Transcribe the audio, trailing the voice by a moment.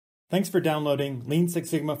Thanks for downloading Lean Six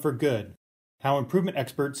Sigma for Good, how improvement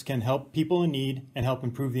experts can help people in need and help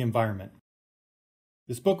improve the environment.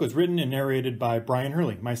 This book was written and narrated by Brian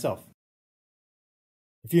Hurley, myself.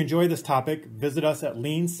 If you enjoy this topic, visit us at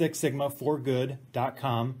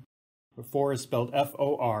lean6sigmaforgood.com. The 4 is spelled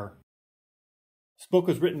F-O-R. This book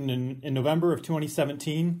was written in November of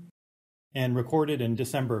 2017 and recorded in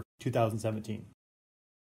December of 2017.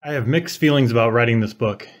 I have mixed feelings about writing this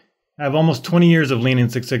book. I have almost 20 years of Lean and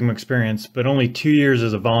Six Sigma experience, but only 2 years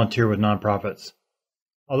as a volunteer with nonprofits.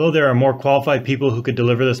 Although there are more qualified people who could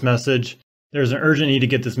deliver this message, there is an urgent need to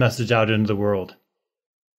get this message out into the world.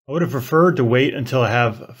 I would have preferred to wait until I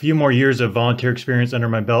have a few more years of volunteer experience under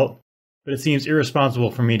my belt, but it seems irresponsible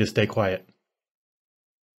for me to stay quiet.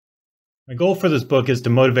 My goal for this book is to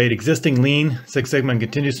motivate existing Lean, Six Sigma, and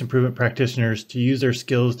continuous improvement practitioners to use their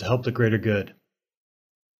skills to help the greater good.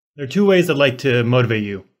 There are 2 ways I'd like to motivate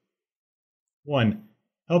you. 1.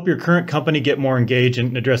 Help your current company get more engaged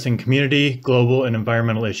in addressing community, global, and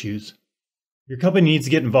environmental issues. Your company needs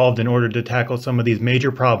to get involved in order to tackle some of these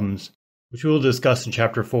major problems, which we will discuss in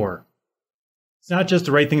Chapter 4. It's not just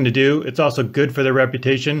the right thing to do, it's also good for their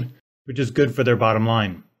reputation, which is good for their bottom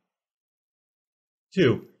line.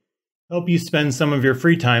 2. Help you spend some of your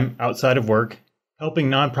free time outside of work,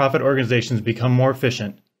 helping nonprofit organizations become more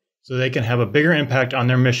efficient, so they can have a bigger impact on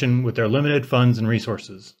their mission with their limited funds and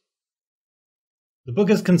resources. The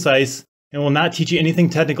book is concise and will not teach you anything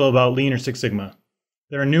technical about Lean or Six Sigma.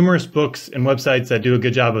 There are numerous books and websites that do a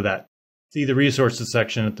good job of that. See the resources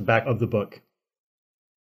section at the back of the book. If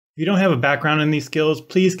you don't have a background in these skills,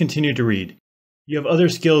 please continue to read. You have other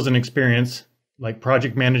skills and experience like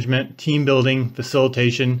project management, team building,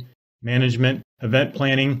 facilitation, management, event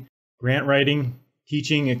planning, grant writing,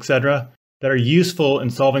 teaching, etc. that are useful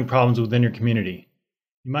in solving problems within your community.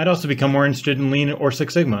 You might also become more interested in Lean or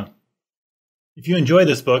Six Sigma. If you enjoy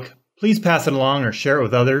this book, please pass it along or share it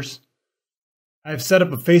with others. I have set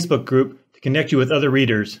up a Facebook group to connect you with other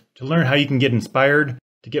readers to learn how you can get inspired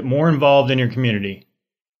to get more involved in your community.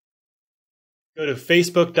 Go to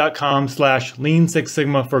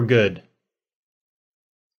facebook.com/lean6sigmaforgood.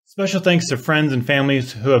 Special thanks to friends and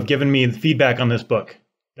families who have given me feedback on this book.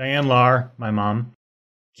 Diane Lahr, my mom,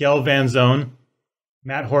 Kjell Van Zoon,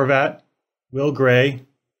 Matt Horvat, Will Gray,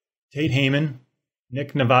 Tate Heyman,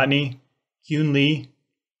 Nick Novotny, Kyun Lee,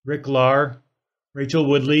 Rick Lahr, Rachel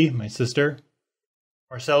Woodley, my sister,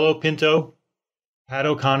 Marcelo Pinto, Pat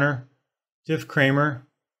O'Connor, Tiff Kramer,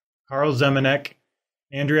 Carl Zemanek,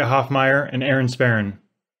 Andrea Hoffmeyer, and Aaron Sparren.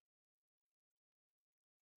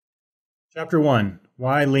 Chapter 1.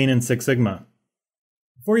 Why Lean and Six Sigma?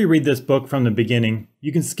 Before you read this book from the beginning,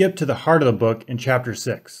 you can skip to the heart of the book in Chapter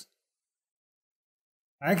 6.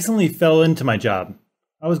 I accidentally fell into my job.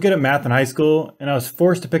 I was good at math in high school, and I was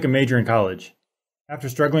forced to pick a major in college. After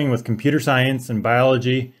struggling with computer science and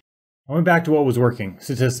biology, I went back to what was working,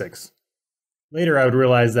 statistics. Later, I would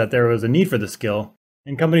realize that there was a need for the skill,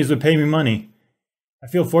 and companies would pay me money. I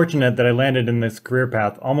feel fortunate that I landed in this career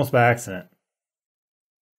path almost by accident.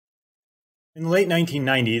 In the late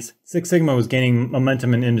 1990s, Six Sigma was gaining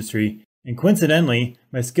momentum in industry, and coincidentally,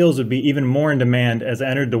 my skills would be even more in demand as I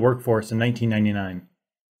entered the workforce in 1999.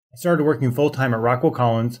 I started working full-time at Rockwell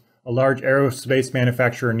Collins, a large aerospace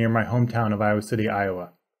manufacturer near my hometown of Iowa City,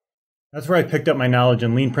 Iowa. That's where I picked up my knowledge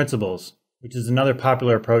in Lean principles, which is another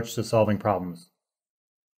popular approach to solving problems.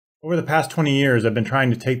 Over the past 20 years, I've been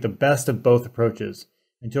trying to take the best of both approaches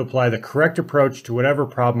and to apply the correct approach to whatever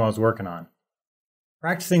problem I was working on.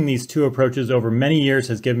 Practicing these 2 approaches over many years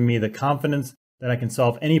has given me the confidence that I can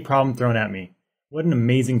solve any problem thrown at me. What an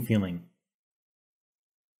amazing feeling.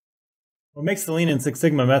 What makes the Lean and Six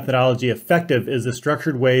Sigma methodology effective is the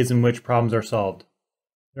structured ways in which problems are solved.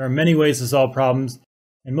 There are many ways to solve problems,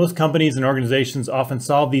 and most companies and organizations often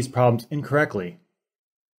solve these problems incorrectly.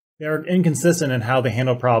 They are inconsistent in how they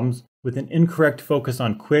handle problems, with an incorrect focus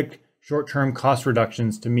on quick, short-term cost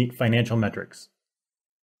reductions to meet financial metrics.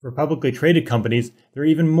 For publicly traded companies, they're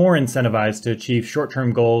even more incentivized to achieve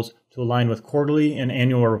short-term goals to align with quarterly and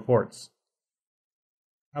annual reports.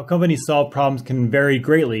 How companies solve problems can vary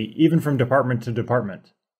greatly, even from department to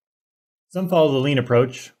department. Some follow the Lean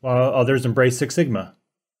approach, while others embrace Six Sigma.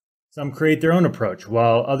 Some create their own approach,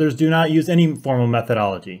 while others do not use any formal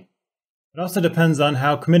methodology. It also depends on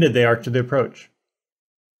how committed they are to the approach.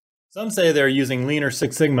 Some say they're using Lean or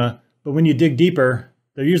Six Sigma, but when you dig deeper,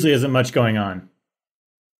 there usually isn't much going on.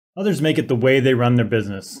 Others make it the way they run their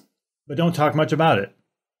business, but don't talk much about it.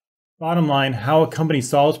 Bottom line, how a company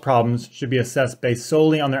solves problems should be assessed based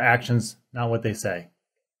solely on their actions, not what they say.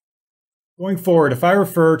 Going forward, if I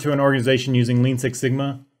refer to an organization using Lean Six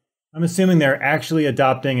Sigma, I'm assuming they're actually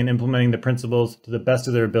adopting and implementing the principles to the best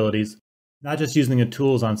of their abilities, not just using the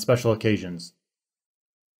tools on special occasions.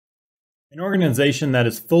 An organization that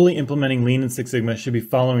is fully implementing Lean and Six Sigma should be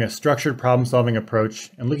following a structured problem-solving approach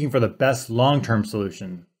and looking for the best long-term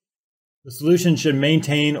solution. The solution should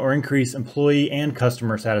maintain or increase employee and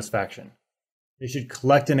customer satisfaction. They should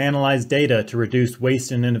collect and analyze data to reduce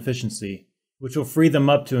waste and inefficiency, which will free them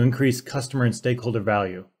up to increase customer and stakeholder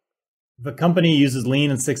value. If a company uses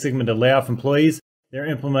Lean and Six Sigma to lay off employees, they're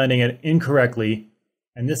implementing it incorrectly,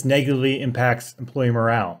 and this negatively impacts employee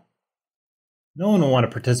morale. No one will want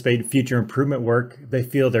to participate in future improvement work if they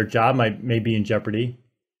feel their job may be in jeopardy.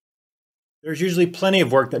 There's usually plenty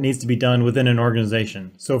of work that needs to be done within an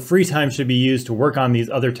organization, so free time should be used to work on these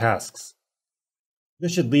other tasks.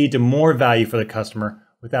 This should lead to more value for the customer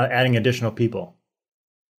without adding additional people.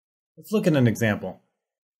 Let's look at an example.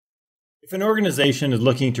 If an organization is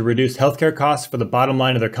looking to reduce healthcare costs for the bottom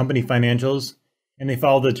line of their company financials, and they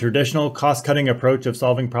follow the traditional cost-cutting approach of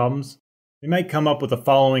solving problems, they might come up with the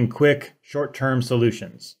following quick, short-term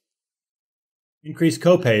solutions. Increase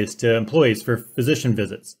copays to employees for physician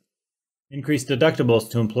visits. Increase deductibles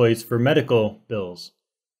to employees for medical bills.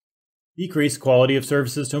 Decrease quality of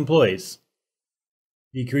services to employees.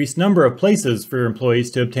 Decrease number of places for employees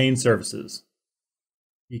to obtain services.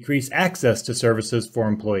 Decrease access to services for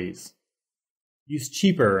employees. Use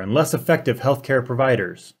cheaper and less effective healthcare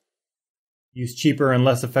providers. Use cheaper and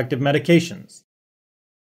less effective medications.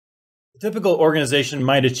 A typical organization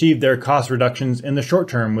might achieve their cost reductions in the short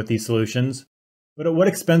term with these solutions, but at what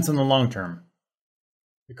expense in the long term?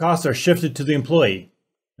 The costs are shifted to the employee,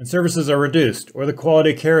 and services are reduced, or the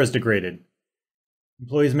quality of care is degraded.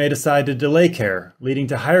 Employees may decide to delay care, leading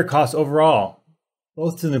to higher costs overall,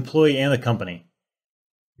 both to the employee and the company.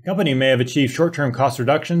 The company may have achieved short-term cost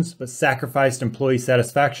reductions, but sacrificed employee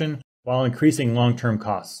satisfaction while increasing long-term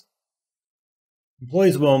costs.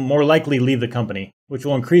 Employees will more likely leave the company, which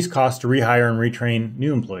will increase costs to rehire and retrain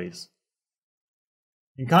new employees.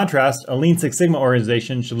 In contrast, a Lean Six Sigma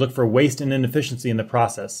organization should look for waste and inefficiency in the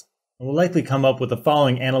process, and will likely come up with the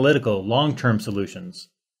following analytical, long-term solutions.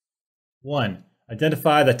 1.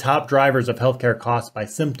 Identify the top drivers of healthcare costs by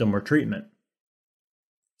symptom or treatment.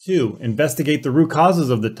 2. Investigate the root causes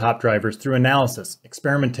of the top drivers through analysis,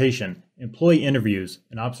 experimentation, employee interviews,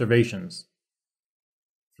 and observations.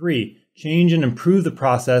 3. Change and improve the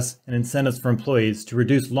process and incentives for employees to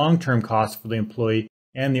reduce long-term costs for the employee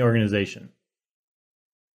and the organization.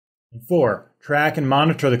 And 4. Track and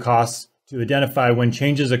monitor the costs to identify when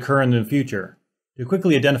changes occur in the future, to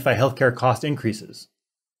quickly identify healthcare cost increases.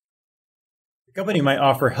 The company might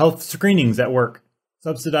offer health screenings at work,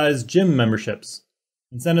 subsidized gym memberships,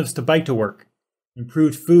 incentives to bike to work,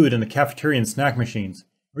 improved food in the cafeteria and snack machines,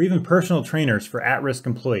 or even personal trainers for at-risk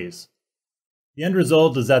employees. The end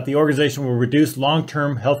result is that the organization will reduce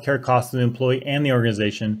long-term healthcare costs to the employee and the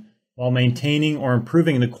organization while maintaining or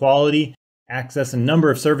improving the quality, access, and number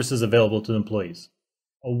of services available to the employees.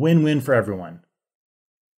 A win-win for everyone.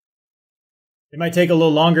 It might take a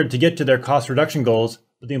little longer to get to their cost reduction goals,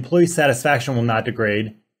 but the employee satisfaction will not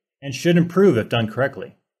degrade and should improve if done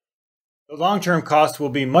correctly. The long-term costs will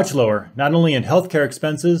be much lower, not only in healthcare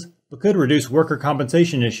expenses, but could reduce worker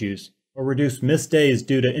compensation issues or reduce missed days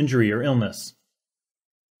due to injury or illness.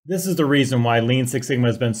 This is the reason why Lean Six Sigma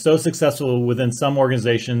has been so successful within some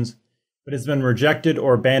organizations, but has been rejected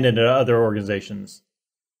or abandoned at other organizations.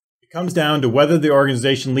 It comes down to whether the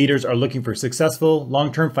organization leaders are looking for successful,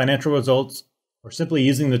 long-term financial results, or simply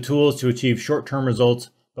using the tools to achieve short-term results,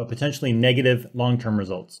 but potentially negative long-term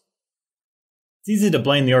results. It's easy to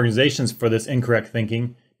blame the organizations for this incorrect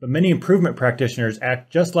thinking, but many improvement practitioners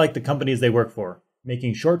act just like the companies they work for,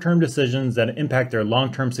 making short-term decisions that impact their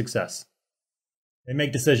long-term success. They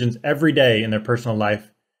make decisions every day in their personal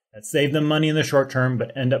life that save them money in the short term,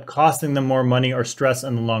 but end up costing them more money or stress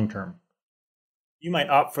in the long term. You might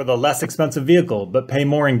opt for the less expensive vehicle, but pay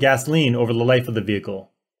more in gasoline over the life of the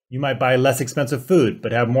vehicle. You might buy less expensive food,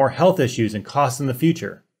 but have more health issues and costs in the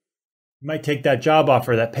future. You might take that job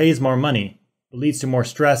offer that pays more money, but leads to more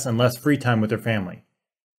stress and less free time with their family.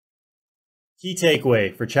 Key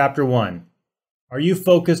takeaway for Chapter 1. Are you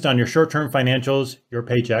focused on your short-term financials, your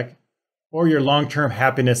paycheck, or your long-term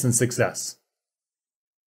happiness and success?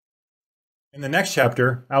 In the next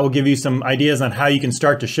chapter, I will give you some ideas on how you can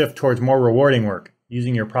start to shift towards more rewarding work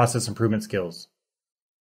using your process improvement skills.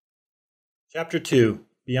 Chapter 2.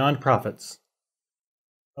 Beyond Profits.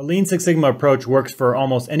 A Lean Six Sigma approach works for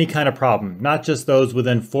almost any kind of problem, not just those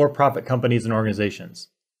within for-profit companies and organizations.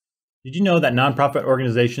 Did you know that nonprofit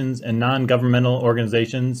organizations and non-governmental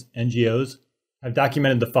organizations, NGOs, have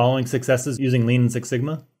documented the following successes using Lean and Six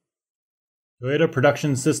Sigma? Toyota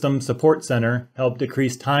Production System Support Center helped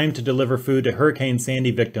decrease time to deliver food to Hurricane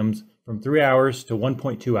Sandy victims from 3 hours to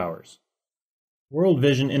 1.2 hours. World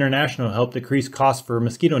Vision International helped decrease costs for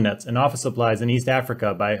mosquito nets and office supplies in East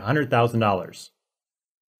Africa by $100,000.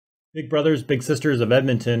 Big Brothers Big Sisters of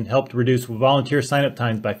Edmonton helped reduce volunteer sign-up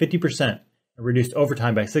times by 50% and reduced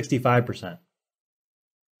overtime by 65%.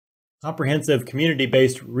 Comprehensive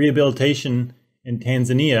community-based rehabilitation in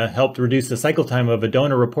Tanzania helped reduce the cycle time of a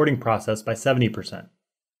donor reporting process by 70%.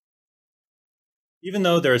 Even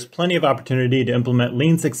though there is plenty of opportunity to implement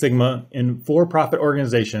Lean Six Sigma in for-profit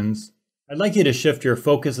organizations, I'd like you to shift your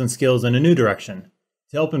focus and skills in a new direction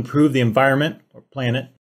to help improve the environment or planet,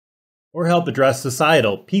 or help address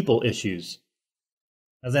societal people issues.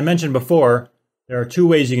 As I mentioned before, there are 2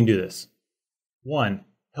 ways you can do this. 1.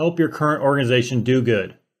 Help your current organization do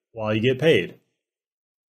good while you get paid.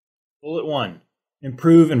 Bullet 1.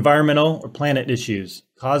 Improve environmental or planet issues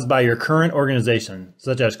caused by your current organization,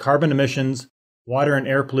 such as carbon emissions, water and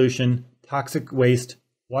air pollution, toxic waste,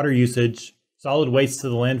 water usage, solid waste to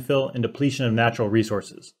the landfill, and depletion of natural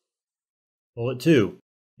resources. Bullet 2.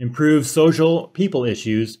 Improve social people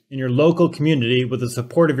issues in your local community with the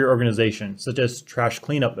support of your organization, such as trash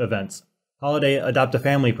cleanup events, holiday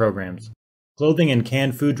adopt-a-family programs, clothing and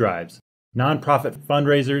canned food drives, nonprofit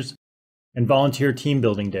fundraisers, and volunteer team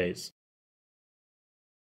building days.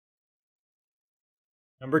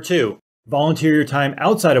 Number 2, volunteer your time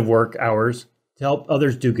outside of work hours to help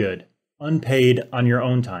others do good, unpaid on your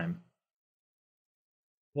own time.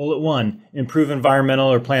 Bullet 1, improve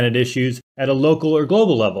environmental or planet issues at a local or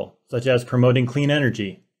global level, such as promoting clean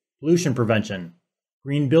energy, pollution prevention,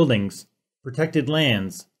 green buildings, protected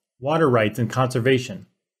lands, water rights and conservation,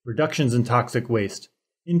 reductions in toxic waste,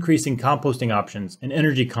 increasing composting options, and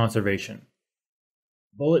energy conservation.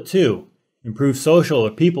 Bullet 2, improve social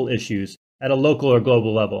or people issues at a local or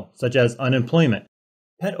global level, such as unemployment,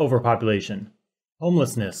 pet overpopulation,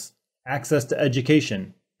 homelessness, access to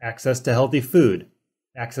education, access to healthy food,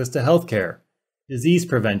 access to healthcare, disease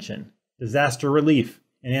prevention, disaster relief,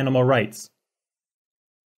 and animal rights.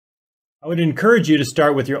 I would encourage you to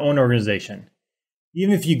start with your own organization.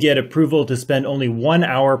 Even if you get approval to spend only 1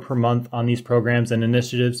 hour per month on these programs and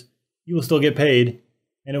initiatives, you will still get paid,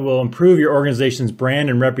 and it will improve your organization's brand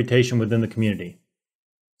and reputation within the community.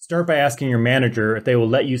 Start by asking your manager if they will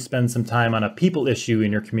let you spend some time on a people issue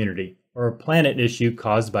in your community or a planet issue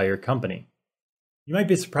caused by your company. You might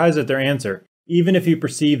be surprised at their answer, even if you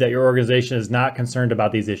perceive that your organization is not concerned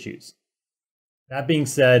about these issues. That being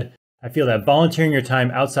said, I feel that volunteering your time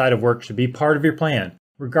outside of work should be part of your plan,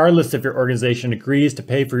 regardless if your organization agrees to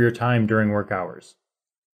pay for your time during work hours.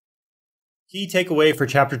 Key takeaway for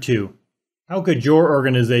Chapter 2. How could your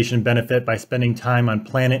organization benefit by spending time on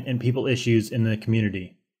planet and people issues in the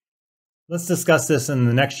community? Let's discuss this in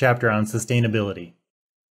the next chapter on sustainability.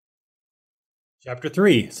 Chapter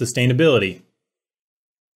 3, Sustainability.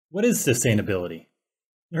 What is sustainability?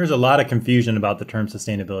 There's a lot of confusion about the term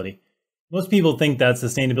sustainability. Most people think that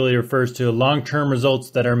sustainability refers to long-term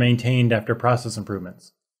results that are maintained after process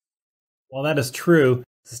improvements. While that is true,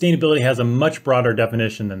 sustainability has a much broader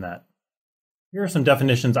definition than that. Here are some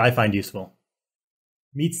definitions I find useful.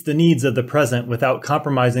 Meets the needs of the present without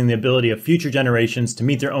compromising the ability of future generations to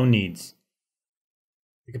meet their own needs.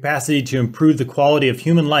 The capacity to improve the quality of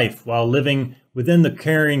human life while living within the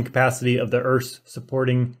carrying capacity of the Earth's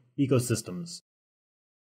supporting ecosystems.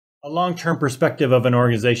 A long-term perspective of an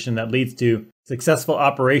organization that leads to successful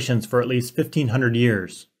operations for at least 1,500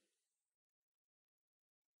 years.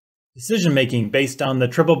 Decision-making based on the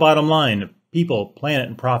triple bottom line of people, planet,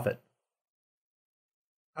 and profit.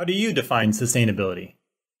 How do you define sustainability?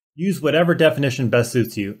 Use whatever definition best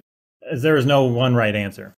suits you, as there is no one right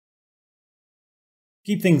answer.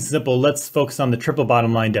 To keep things simple, let's focus on the triple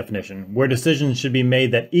bottom line definition, where decisions should be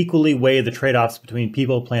made that equally weigh the trade-offs between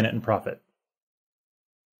people, planet, and profit.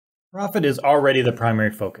 Profit is already the primary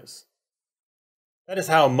focus. That is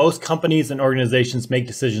how most companies and organizations make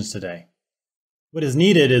decisions today. What is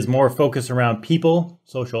needed is more focus around people,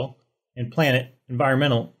 social, and planet,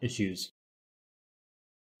 environmental issues.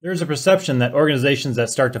 There is a perception that organizations that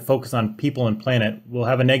start to focus on people and planet will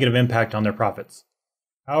have a negative impact on their profits.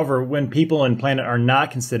 However, when people and planet are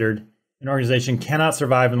not considered, an organization cannot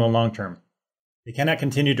survive in the long term. They cannot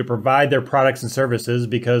continue to provide their products and services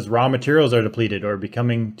because raw materials are depleted or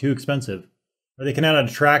becoming too expensive, or they cannot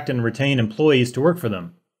attract and retain employees to work for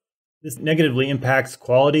them. This negatively impacts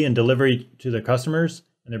quality and delivery to their customers,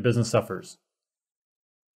 and their business suffers.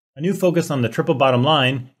 A new focus on the triple bottom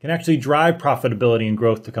line can actually drive profitability and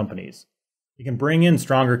growth to companies. It can bring in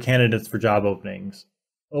stronger candidates for job openings,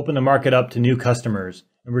 open the market up to new customers,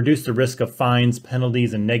 and reduce the risk of fines,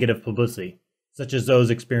 penalties, and negative publicity, such as those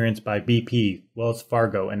experienced by BP, Wells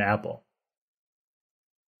Fargo, and Apple.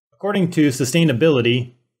 According to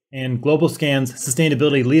Sustainability and GlobalScan's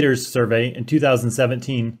Sustainability Leaders Survey in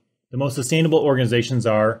 2017, the most sustainable organizations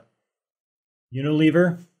are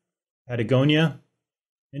Unilever, Patagonia,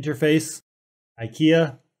 Interface,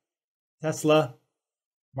 IKEA, Tesla,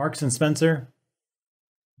 Marks & Spencer,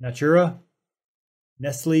 Natura,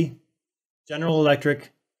 Nestle, General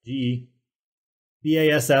Electric, GE,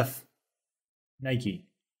 BASF, Nike.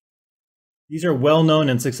 These are well-known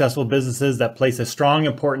and successful businesses that place a strong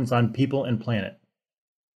importance on people and planet.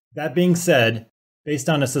 That being said, based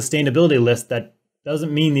on a sustainability list, that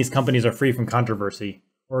doesn't mean these companies are free from controversy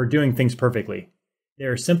or are doing things perfectly. They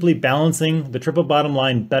are simply balancing the triple bottom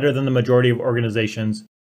line better than the majority of organizations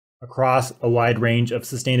across a wide range of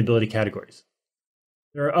sustainability categories.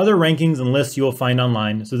 There are other rankings and lists you will find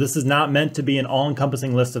online, so this is not meant to be an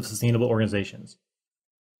all-encompassing list of sustainable organizations.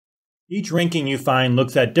 Each ranking you find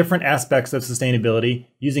looks at different aspects of sustainability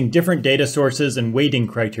using different data sources and weighting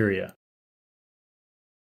criteria.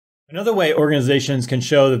 Another way organizations can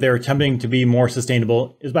show that they're attempting to be more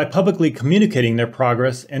sustainable is by publicly communicating their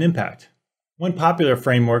progress and impact. One popular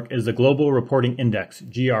framework is the Global Reporting Index,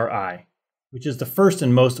 GRI, which is the first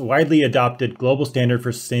and most widely adopted global standard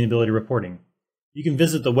for sustainability reporting. You can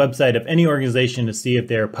visit the website of any organization to see if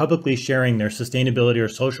they are publicly sharing their sustainability or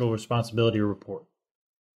social responsibility report.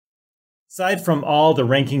 Aside from all the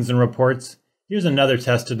rankings and reports, here's another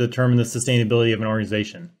test to determine the sustainability of an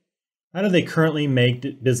organization. How do they currently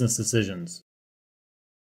make business decisions?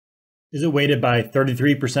 Is it weighted by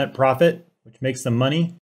 33% profit, which makes them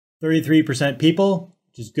money, 33% people,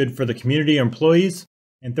 which is good for the community or employees,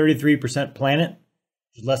 and 33% planet,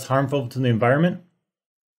 which is less harmful to the environment?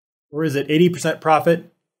 Or is it 80%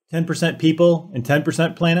 profit, 10% people, and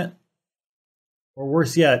 10% planet? Or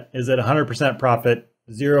worse yet, is it 100% profit,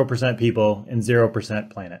 0% people, and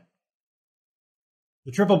 0% planet?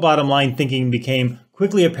 The triple bottom line thinking became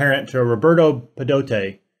quickly apparent to Roberto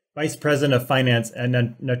Pedote, Vice President of Finance at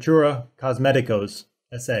Natura Cosméticos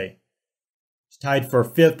SA, which tied for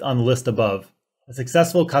fifth on the list above, a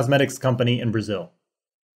successful cosmetics company in Brazil.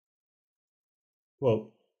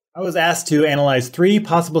 Quote, I was asked to analyze 3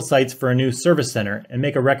 possible sites for a new service center and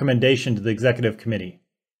make a recommendation to the executive committee.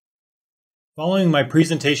 Following my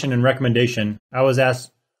presentation and recommendation, I was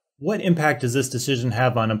asked, what impact does this decision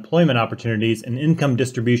have on employment opportunities and income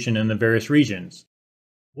distribution in the various regions?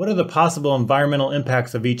 What are the possible environmental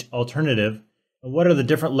impacts of each alternative, and what are the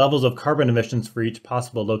different levels of carbon emissions for each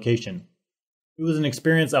possible location? It was an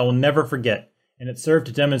experience I will never forget, and it served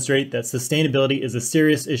to demonstrate that sustainability is a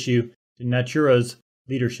serious issue to Natura's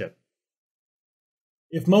leadership.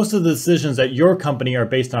 If most of the decisions at your company are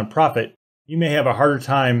based on profit, you may have a harder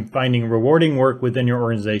time finding rewarding work within your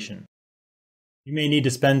organization. You may need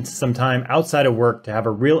to spend some time outside of work to have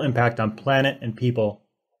a real impact on planet and people,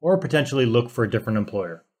 or potentially look for a different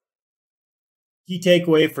employer. Key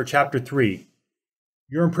takeaway for Chapter 3.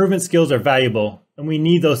 Your improvement skills are valuable, and we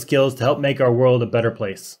need those skills to help make our world a better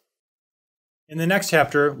place. In the next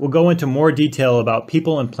chapter, we'll go into more detail about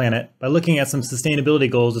people and planet by looking at some sustainability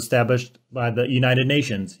goals established by the United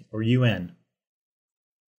Nations, or UN.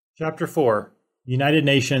 Chapter 4. United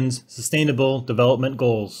Nations Sustainable Development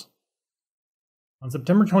Goals. On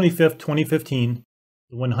September 25, 2015,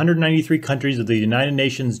 the 193 countries of the United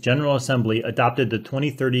Nations General Assembly adopted the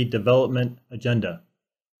 2030 Development Agenda,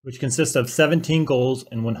 which consists of 17 goals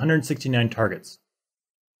and 169 targets.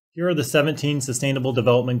 Here are the 17 Sustainable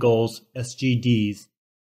Development Goals, SDGs.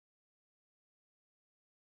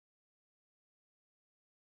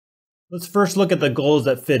 Let's first look at the goals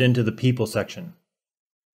that fit into the people section.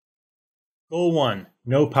 Goal 1.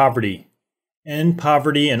 No poverty. End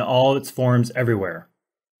poverty in all its forms everywhere.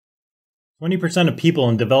 20% of people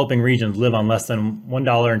in developing regions live on less than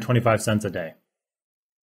 $1.25 a day.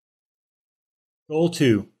 Goal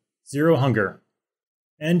 2. Zero hunger.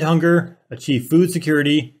 End hunger, achieve food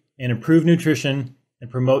security, and improve nutrition,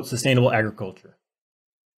 and promote sustainable agriculture.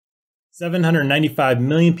 795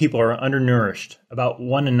 million people are undernourished, about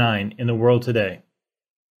 1 in 9 in the world today.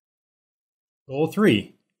 Goal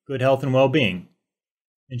 3. Good health and well-being.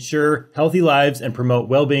 Ensure healthy lives and promote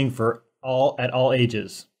well-being for all at all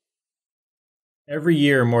ages. Every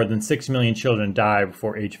year, more than 6 million children die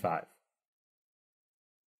before age 5.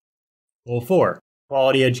 Goal 4.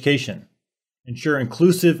 Quality education. Ensure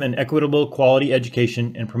inclusive and equitable quality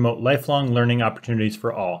education and promote lifelong learning opportunities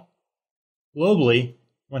for all. Globally,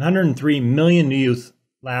 103 million youth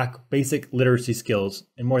lack basic literacy skills,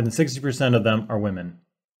 and more than 60% of them are women.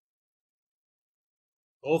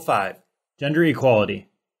 Goal 5. Gender equality.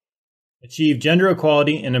 Achieve gender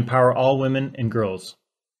equality and empower all women and girls.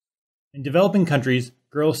 In developing countries,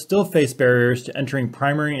 girls still face barriers to entering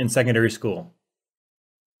primary and secondary school.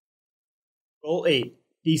 Goal 8.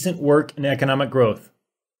 Decent work and economic growth.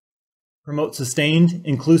 Promote sustained,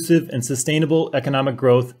 inclusive, and sustainable economic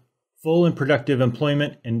growth, full and productive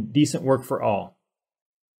employment, and decent work for all.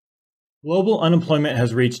 Global unemployment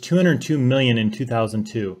has reached 202 million in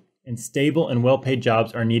 2002, and stable and well-paid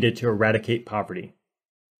jobs are needed to eradicate poverty.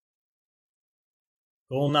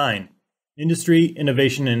 Goal 9. Industry,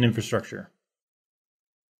 innovation, and infrastructure.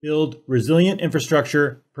 Build resilient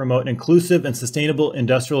infrastructure, promote inclusive and sustainable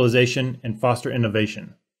industrialization, and foster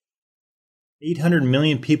innovation. 800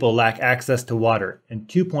 million people lack access to water, and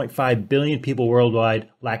 2.5 billion people worldwide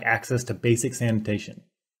lack access to basic sanitation.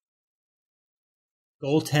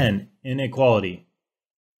 Goal 10. Inequality.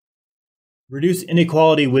 Reduce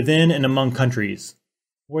inequality within and among countries.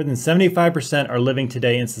 More than 75% are living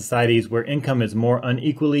today in societies where income is more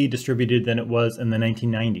unequally distributed than it was in the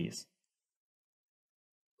 1990s.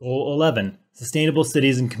 Goal 11. Sustainable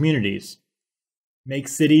cities and communities. Make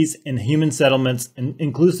cities and human settlements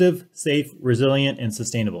inclusive, safe, resilient, and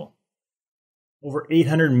sustainable. Over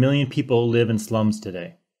 800 million people live in slums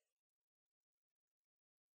today.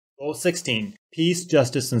 Goal 16. Peace,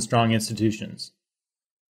 justice, and strong institutions.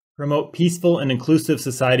 Promote peaceful and inclusive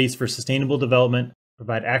societies for sustainable development,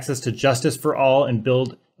 provide access to justice for all, and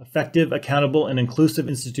build effective, accountable, and inclusive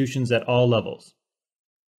institutions at all levels.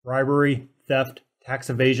 Bribery, theft, tax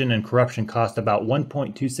evasion, and corruption cost about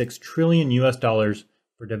 $1.26 trillion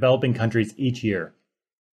for developing countries each year.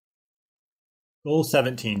 Goal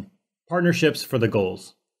 17. Partnerships for the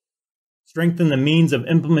goals. Strengthen the means of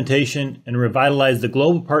implementation and revitalize the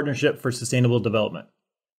Global Partnership for Sustainable Development.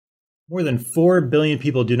 More than 4 billion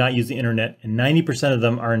people do not use the internet, and 90% of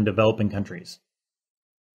them are in developing countries.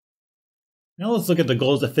 Now let's look at the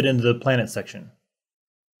goals that fit into the planet section.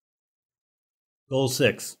 Goal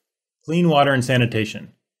 6. Clean water and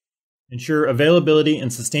sanitation. Ensure availability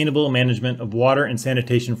and sustainable management of water and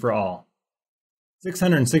sanitation for all.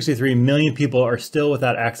 663 million people are still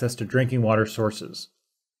without access to drinking water sources.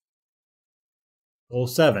 Goal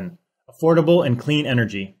 7. Affordable and clean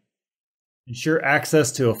energy. Ensure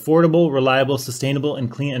access to affordable, reliable, sustainable, and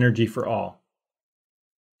clean energy for all.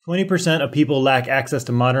 20% of people lack access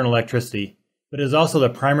to modern electricity, but it is also the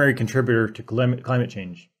primary contributor to climate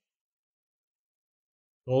change.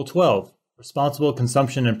 Goal 12. Responsible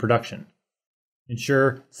consumption and production.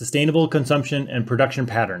 Ensure sustainable consumption and production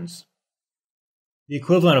patterns. The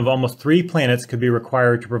equivalent of almost 3 planets could be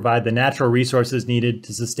required to provide the natural resources needed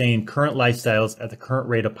to sustain current lifestyles at the current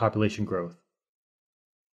rate of population growth.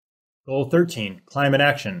 Goal 13. Climate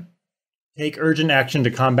action. Take urgent action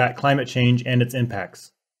to combat climate change and its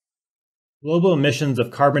impacts. Global emissions of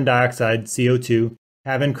carbon dioxide, CO2,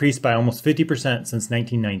 have increased by almost 50% since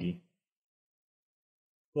 1990.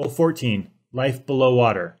 Goal 14. Life below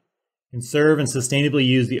water. Conserve and sustainably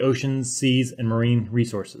use the oceans, seas, and marine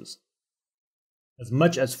resources. As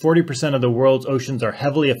much as 40% of the world's oceans are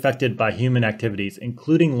heavily affected by human activities,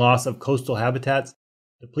 including loss of coastal habitats,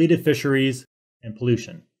 depleted fisheries, and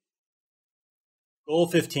pollution. Goal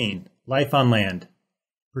 15. Life on land.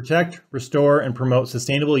 Protect, restore, and promote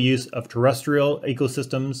sustainable use of terrestrial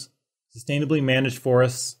ecosystems, sustainably manage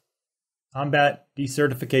forests, combat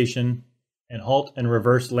desertification, and halt and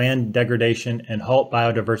reverse land degradation and halt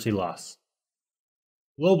biodiversity loss.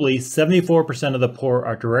 Globally, 74% of the poor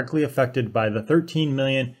are directly affected by the 13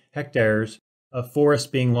 million hectares of forests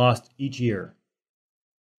being lost each year.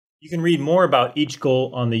 You can read more about each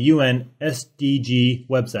goal on the UN SDG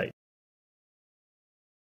website.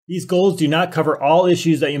 These goals do not cover all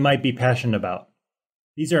issues that you might be passionate about.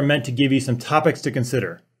 These are meant to give you some topics to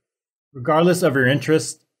consider. Regardless of your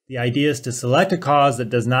interests, the idea is to select a cause that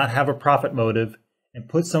does not have a profit motive and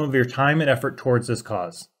put some of your time and effort towards this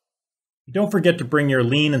cause. Don't forget to bring your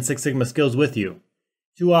Lean and Six Sigma skills with you.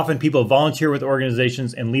 Too often people volunteer with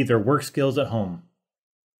organizations and leave their work skills at home.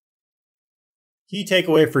 Key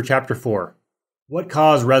takeaway for Chapter 4. What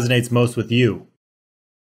cause resonates most with you?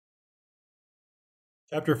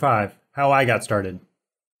 Chapter 5. How I got started.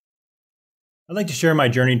 I'd like to share my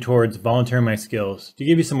journey towards volunteering my skills to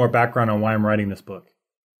give you some more background on why I'm writing this book.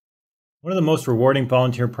 One of the most rewarding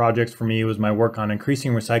volunteer projects for me was my work on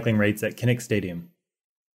increasing recycling rates at Kinnick Stadium.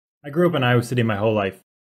 I grew up in Iowa City my whole life,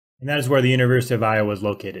 and that is where the University of Iowa is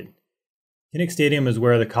located. Kinnick Stadium is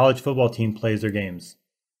where the college football team plays their games.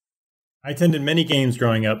 I attended many games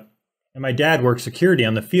growing up, and my dad worked security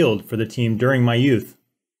on the field for the team during my youth.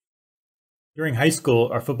 During high school,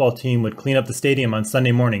 our football team would clean up the stadium on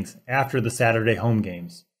Sunday mornings after the Saturday home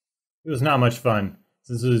games. It was not much fun,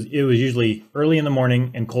 since it was usually early in the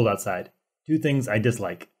morning and cold outside, 2 things I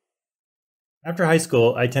dislike. After high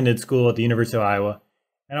school, I attended school at the University of Iowa,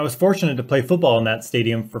 and I was fortunate to play football in that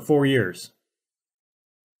stadium for 4 years.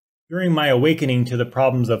 During my awakening to the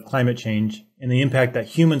problems of climate change and the impact that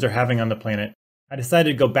humans are having on the planet, I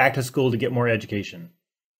decided to go back to school to get more education.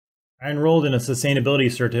 I enrolled in a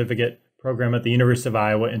sustainability certificate program at the University of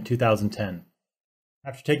Iowa in 2010.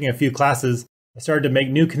 After taking a few classes, I started to make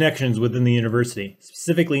new connections within the university,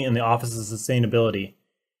 specifically in the Office of Sustainability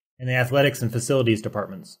and the Athletics and Facilities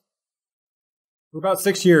departments. For about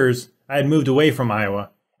 6 years, I had moved away from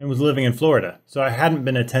Iowa and was living in Florida, so I hadn't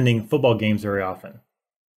been attending football games very often.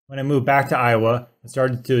 When I moved back to Iowa and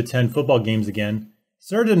started to attend football games again, I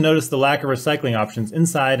started to notice the lack of recycling options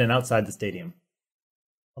inside and outside the stadium.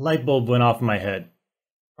 A light bulb went off in my head,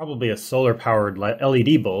 probably a solar-powered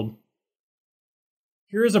LED bulb.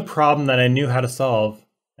 Here is a problem that I knew how to solve,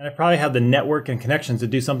 and I probably had the network and connections to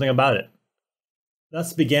do something about it.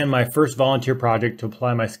 Thus began my first volunteer project to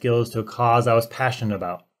apply my skills to a cause I was passionate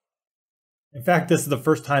about. In fact, this is the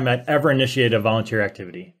first time I'd ever initiated a volunteer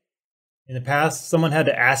activity. In the past, someone had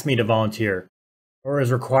to ask me to volunteer, or it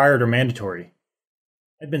was required or mandatory.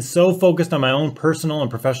 I'd been so focused on my own personal and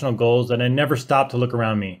professional goals that I never stopped to look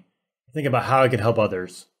around me and think about how I could help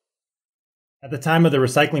others. At the time of the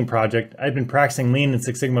recycling project, I'd been practicing Lean and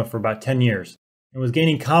Six Sigma for about 10 years and was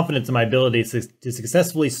gaining confidence in my ability to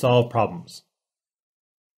successfully solve problems.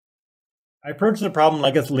 I approached the problem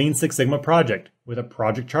like a Lean Six Sigma project with a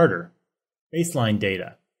project charter, baseline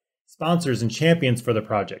data, sponsors and champions for the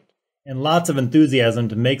project, and lots of enthusiasm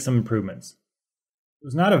to make some improvements. It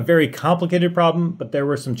was not a very complicated problem, but there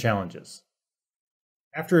were some challenges.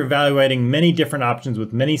 After evaluating many different options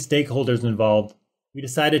with many stakeholders involved, we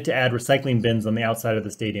decided to add recycling bins on the outside of the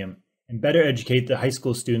stadium and better educate the high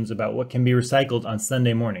school students about what can be recycled on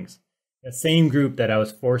Sunday mornings, that same group that I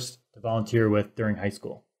was forced to volunteer with during high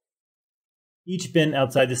school. Each bin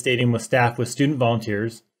outside the stadium was staffed with student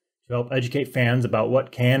volunteers to help educate fans about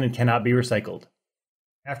what can and cannot be recycled.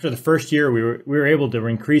 After the first year, we were able to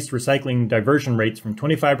increase recycling diversion rates from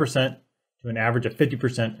 25% to an average of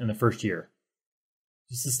 50% in the first year.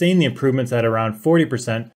 To sustain the improvements at around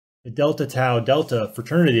 40%, the Delta Tau Delta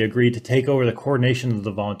fraternity agreed to take over the coordination of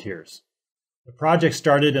the volunteers. The project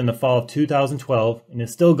started in the fall of 2012 and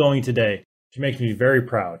is still going today, which makes me very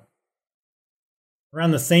proud.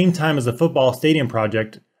 Around the same time as the football stadium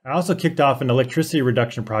project, I also kicked off an electricity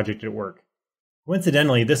reduction project at work.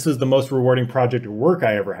 Coincidentally, this was the most rewarding project at work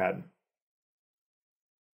I ever had.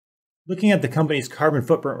 Looking at the company's carbon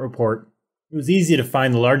footprint report, it was easy to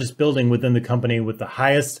find the largest building within the company with the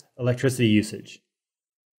highest electricity usage.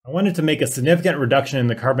 I wanted to make a significant reduction in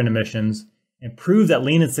the carbon emissions and prove that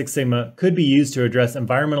Lean and Six Sigma could be used to address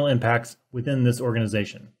environmental impacts within this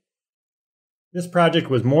organization. This project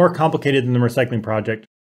was more complicated than the recycling project,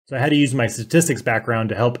 so I had to use my statistics background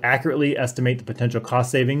to help accurately estimate the potential cost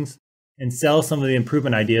savings and sell some of the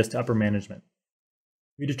improvement ideas to upper management.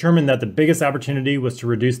 We determined that the biggest opportunity was to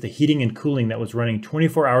reduce the heating and cooling that was running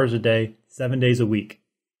 24 hours a day, 7 days a week.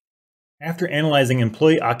 After analyzing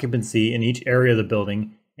employee occupancy in each area of the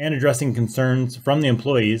building and addressing concerns from the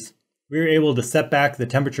employees, we were able to set back the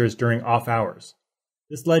temperatures during off hours.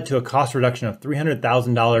 This led to a cost reduction of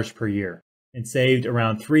 $300,000 per year and saved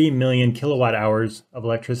around 3 million kilowatt hours of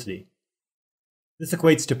electricity. This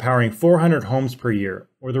equates to powering 400 homes per year,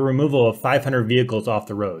 or the removal of 500 vehicles off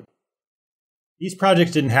the road. These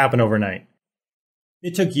projects didn't happen overnight.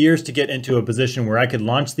 It took years to get into a position where I could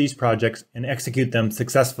launch these projects and execute them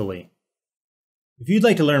successfully. If you'd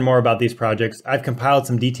like to learn more about these projects, I've compiled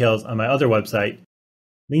some details on my other website,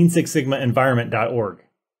 leansixsigmaenvironment.org.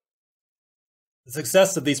 The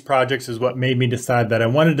success of these projects is what made me decide that I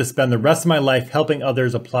wanted to spend the rest of my life helping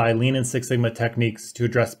others apply Lean and Six Sigma techniques to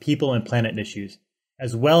address people and planet issues,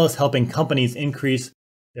 as well as helping companies increase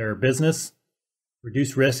their business,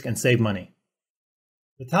 reduce risk, and save money.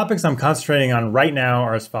 The topics I'm concentrating on right now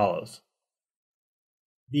are as follows.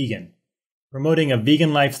 Vegan. Promoting a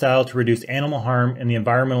vegan lifestyle to reduce animal harm and the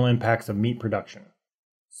environmental impacts of meat production.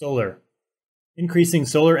 Solar. Increasing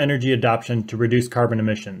solar energy adoption to reduce carbon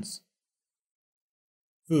emissions.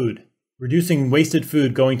 Food. Reducing wasted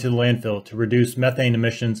food going to the landfill to reduce methane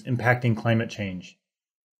emissions impacting climate change.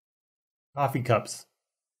 Coffee cups.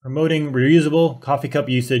 Promoting reusable coffee cup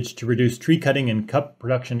usage to reduce tree cutting and cup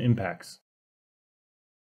production impacts.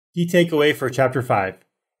 Key takeaway for Chapter 5.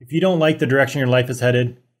 If you don't like the direction your life is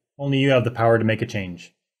headed, only you have the power to make a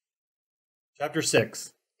change. Chapter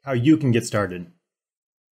 6. How you can get started.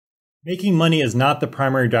 Making money is not the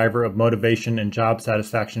primary driver of motivation and job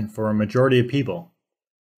satisfaction for a majority of people.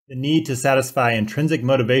 The need to satisfy intrinsic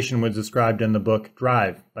motivation was described in the book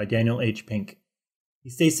Drive by Daniel H. Pink. He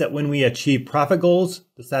states that when we achieve profit goals,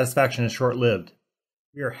 the satisfaction is short-lived.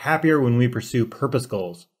 We are happier when we pursue purpose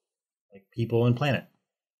goals, like people and planet.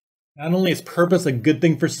 Not only is purpose a good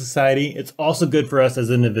thing for society, it's also good for us as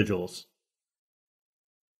individuals.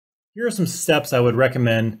 Here are some steps I would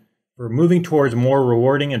recommend for moving towards more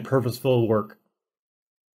rewarding and purposeful work.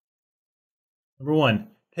 Number 1,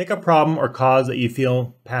 pick a problem or cause that you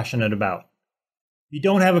feel passionate about. If you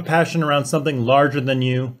don't have a passion around something larger than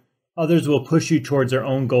you, others will push you towards their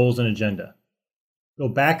own goals and agenda. Go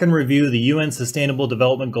back and review the UN Sustainable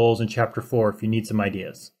Development Goals in Chapter 4 if you need some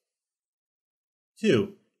ideas.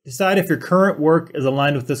 2, decide if your current work is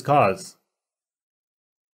aligned with this cause.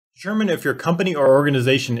 Determine if your company or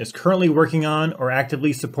organization is currently working on or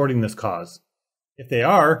actively supporting this cause. If they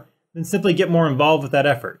are, then simply get more involved with that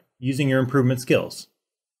effort, using your improvement skills.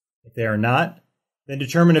 If they are not, then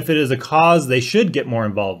determine if it is a cause they should get more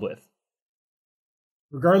involved with.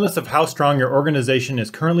 Regardless of how strong your organization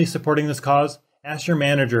is currently supporting this cause, ask your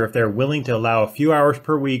manager if they are willing to allow a few hours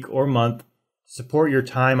per week or month to support your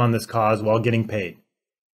time on this cause while getting paid.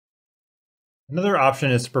 Another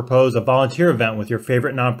option is to propose a volunteer event with your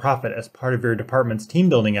favorite nonprofit as part of your department's team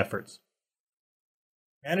building efforts.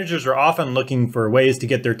 Managers are often looking for ways to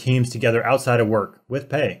get their teams together outside of work, with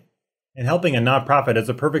pay, and helping a nonprofit is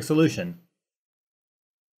a perfect solution.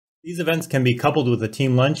 These events can be coupled with a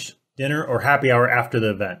team lunch, dinner, or happy hour after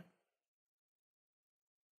the event.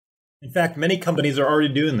 In fact, many companies are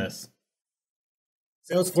already doing this.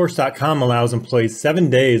 Salesforce.com allows employees 7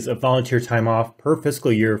 days of volunteer time off per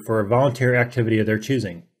fiscal year for a volunteer activity of their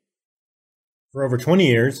choosing. For over 20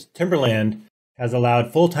 years, Timberland has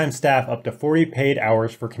allowed full-time staff up to 40 paid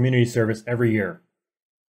hours for community service every year.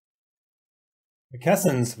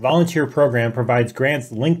 McKesson's volunteer program provides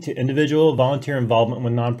grants linked to individual volunteer involvement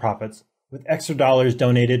with nonprofits, with extra dollars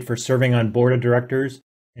donated for serving on board of directors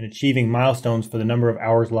and achieving milestones for the number of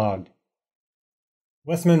hours logged.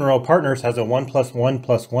 West Monroe Partners has a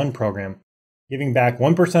 1+1+1 program, giving back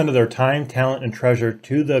 1% of their time, talent, and treasure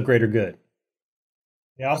to the greater good.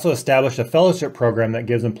 They also established a fellowship program that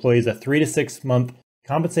gives employees a 3 to 6 month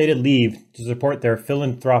compensated leave to support their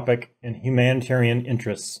philanthropic and humanitarian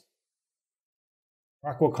interests.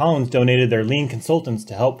 Rockwell Collins donated their lean consultants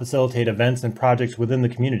to help facilitate events and projects within the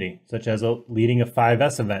community, such as leading a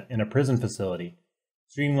 5S event in a prison facility,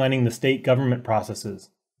 streamlining the state government processes,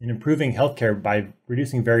 and improving healthcare by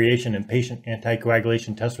reducing variation in patient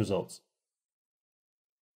anticoagulation test results.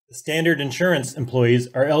 The standard insurance employees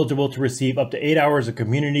are eligible to receive up to 8 hours of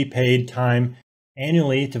community-paid time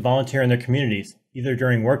annually to volunteer in their communities, either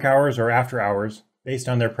during work hours or after hours, based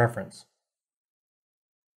on their preference.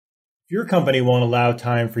 If your company won't allow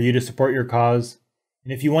time for you to support your cause,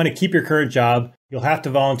 and if you want to keep your current job, you'll have to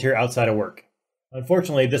volunteer outside of work.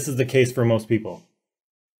 Unfortunately, this is the case for most people.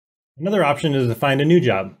 Another option is to find a new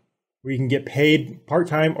job, where you can get paid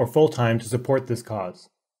part-time or full-time to support this cause.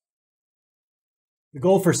 The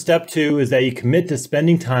goal for step 2 is that you commit to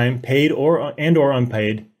spending time, paid or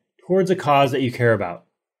unpaid, towards a cause that you care about.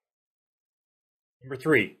 Number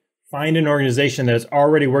 3, find an organization that is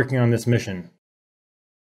already working on this mission.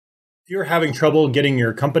 If you're having trouble getting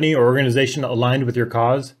your company or organization aligned with your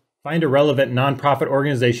cause, find a relevant nonprofit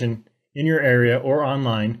organization in your area or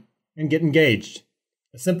online and get engaged.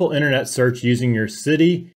 A simple internet search using your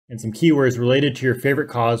city and some keywords related to your favorite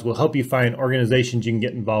cause will help you find organizations you can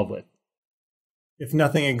get involved with. If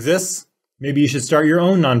nothing exists, maybe you should start your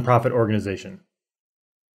own nonprofit organization.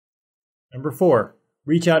 Number 4,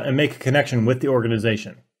 reach out and make a connection with the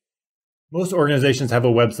organization. Most organizations have a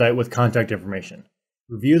website with contact information.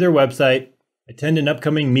 Review their website, attend an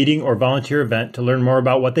upcoming meeting or volunteer event to learn more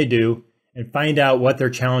about what they do, and find out what their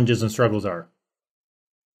challenges and struggles are.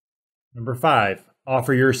 Number 5,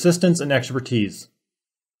 offer your assistance and expertise.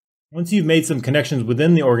 Once you've made some connections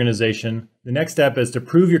within the organization, the next step is to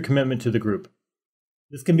prove your commitment to the group.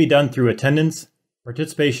 This can be done through attendance,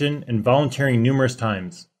 participation, and volunteering numerous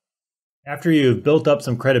times. After you've built up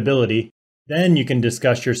some credibility, then you can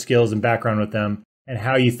discuss your skills and background with them and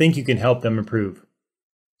how you think you can help them improve.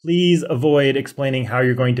 Please avoid explaining how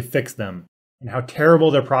you're going to fix them and how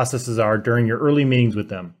terrible their processes are during your early meetings with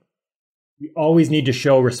them. We always need to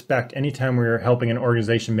show respect anytime we're helping an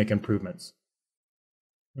organization make improvements.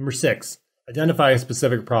 Number 6, identify a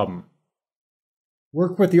specific problem.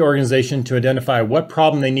 Work with the organization to identify what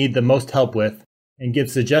problem they need the most help with and give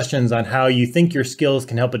suggestions on how you think your skills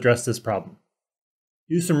can help address this problem.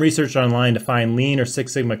 Do some research online to find Lean or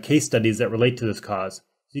Six Sigma case studies that relate to this cause,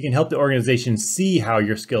 so you can help the organization see how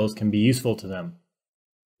your skills can be useful to them.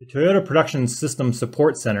 The Toyota Production System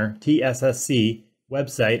Support Center, TSSC,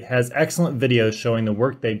 website has excellent videos showing the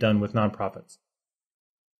work they've done with nonprofits.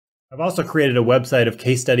 I've also created a website of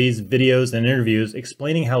case studies, videos, and interviews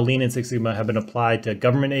explaining how Lean and Six Sigma have been applied to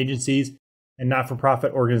government agencies and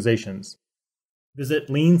not-for-profit organizations. Visit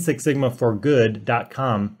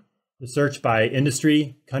leansixsigmaforgood.com to search by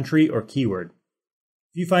industry, country, or keyword.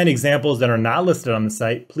 If you find examples that are not listed on the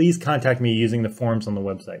site, please contact me using the forms on the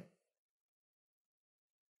website.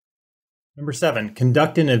 Number 7,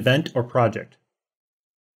 conduct an event or project.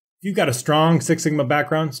 If you've got a strong Six Sigma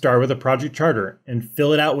background, start with a project charter and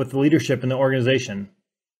fill it out with the leadership in the organization.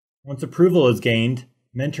 Once approval is gained,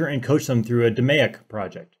 mentor and coach them through a DMAIC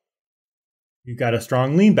project. If you've got a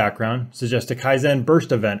strong Lean background, suggest a Kaizen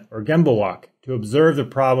burst event or Gemba walk to observe the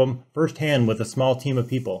problem firsthand with a small team of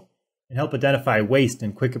people and help identify waste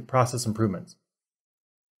and quick process improvements.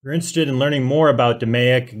 If you're interested in learning more about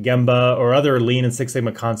DMAIC, Gemba, or other Lean and Six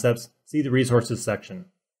Sigma concepts, see the resources section.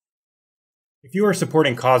 If you are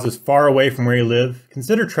supporting causes far away from where you live,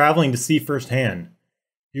 consider traveling to see firsthand.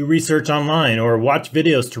 Do research online or watch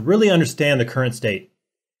videos to really understand the current state.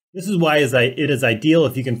 This is why it is ideal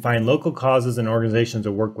if you can find local causes and organizations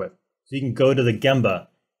to work with, so you can go to the Gemba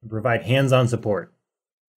and provide hands-on support.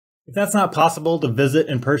 If that's not possible to visit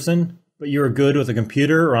in person, but you are good with a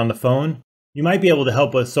computer or on the phone, you might be able to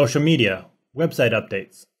help with social media, website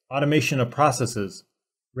updates, automation of processes,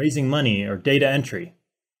 raising money, or data entry.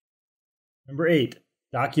 Number 8,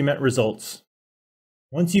 document results.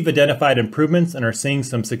 Once you've identified improvements and are seeing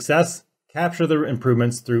some success, capture the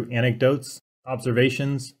improvements through anecdotes,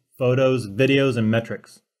 observations, photos, videos, and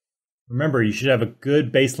metrics. Remember, you should have a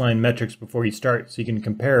good baseline metrics before you start so you can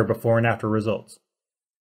compare before and after results.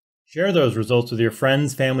 Share those results with your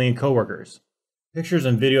friends, family, and coworkers. Pictures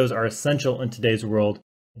and videos are essential in today's world,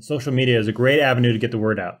 and social media is a great avenue to get the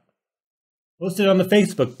word out. Post it on the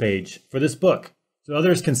Facebook page for this book so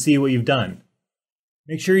others can see what you've done.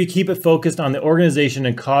 Make sure you keep it focused on the organization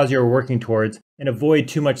and cause you're working towards and avoid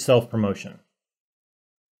too much self-promotion.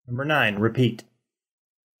 Number 9, repeat.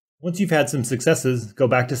 Once you've had some successes, go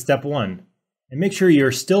back to step 1 and make sure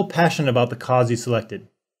you're still passionate about the cause you selected.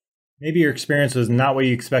 Maybe your experience was not what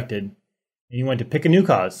you expected and you want to pick a new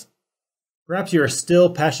cause. Perhaps you are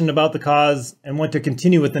still passionate about the cause and want to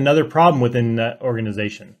continue with another problem within that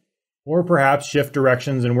organization. Or perhaps shift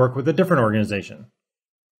directions and work with a different organization.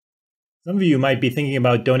 Some of you might be thinking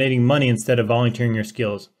about donating money instead of volunteering your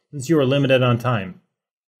skills, since you are limited on time.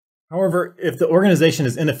 However, if the organization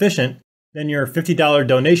is inefficient, then your $50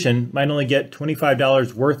 donation might only get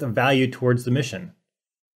 $25 worth of value towards the mission.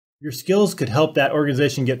 Your skills could help that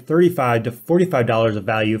organization get $35 to $45 of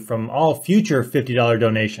value from all future $50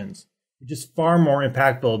 donations, which is far more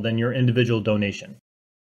impactful than your individual donation.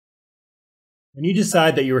 When you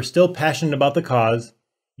decide that you are still passionate about the cause,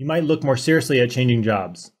 you might look more seriously at changing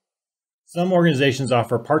jobs. Some organizations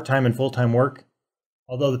offer part-time and full-time work,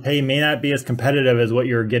 although the pay may not be as competitive as what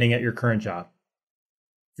you're getting at your current job.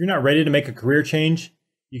 If you're not ready to make a career change,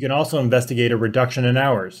 you can also investigate a reduction in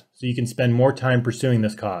hours so you can spend more time pursuing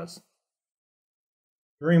this cause.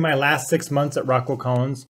 During my last 6 months at Rockwell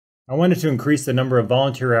Collins, I wanted to increase the number of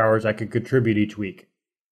volunteer hours I could contribute each week.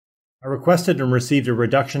 I requested and received a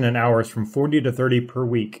reduction in hours from 40 to 30 per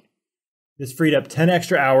week. This freed up 10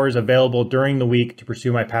 extra hours available during the week to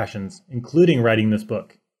pursue my passions, including writing this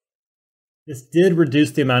book. This did reduce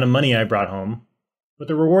the amount of money I brought home, but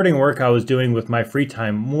the rewarding work I was doing with my free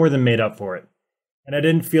time more than made up for it, and I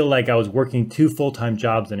didn't feel like I was working 2 full-time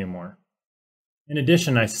jobs anymore. In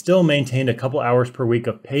addition, I still maintained a couple hours per week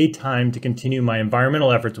of paid time to continue my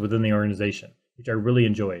environmental efforts within the organization, which I really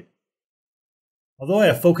enjoyed. Although I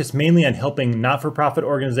have focused mainly on helping not-for-profit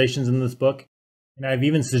organizations in this book, and I've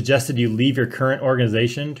even suggested you leave your current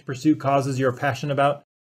organization to pursue causes you're passionate about,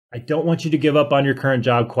 I don't want you to give up on your current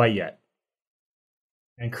job quite yet.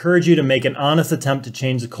 I encourage you to make an honest attempt to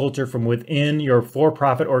change the culture from within your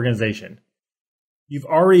for-profit organization. You've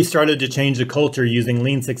already started to change the culture using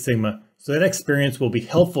Lean Six Sigma, so that experience will be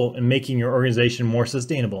helpful in making your organization more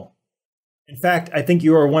sustainable. In fact, I think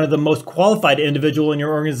you are one of the most qualified individuals in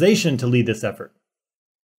your organization to lead this effort.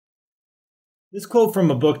 This quote from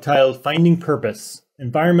a book titled Finding Purpose,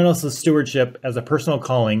 Environmental Stewardship as a Personal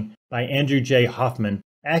Calling by Andrew J. Hoffman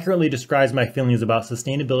accurately describes my feelings about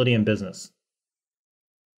sustainability in business.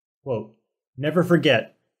 Quote, "Never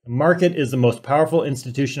forget, the market is the most powerful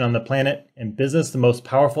institution on the planet and business the most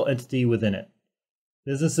powerful entity within it.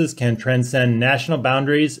 Businesses can transcend national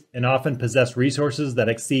boundaries and often possess resources that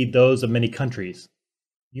exceed those of many countries.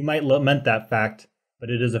 You might lament that fact, but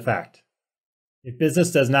it is a fact. If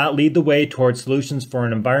business does not lead the way towards solutions for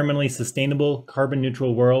an environmentally sustainable,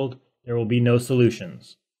 carbon-neutral world, there will be no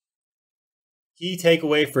solutions." Key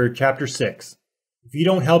takeaway for Chapter 6. If you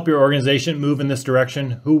don't help your organization move in this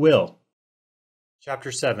direction, who will?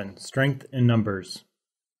 Chapter 7, Strength in Numbers.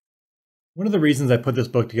 One of the reasons I put this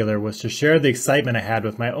book together was to share the excitement I had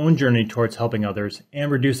with my own journey towards helping others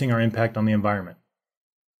and reducing our impact on the environment.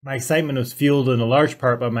 My excitement was fueled in a large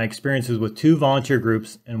part by my experiences with 2 volunteer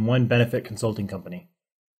groups and 1 benefit consulting company.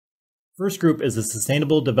 First group is the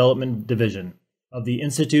Sustainable Development Division of the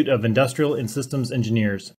Institute of Industrial and Systems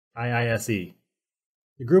Engineers, IISE.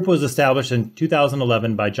 The group was established in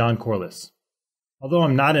 2011 by John Corliss. Although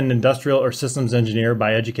I'm not an industrial or systems engineer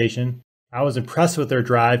by education, I was impressed with their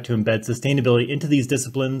drive to embed sustainability into these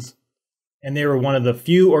disciplines, and they were one of the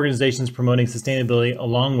few organizations promoting sustainability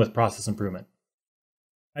along with process improvement.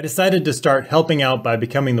 I decided to start helping out by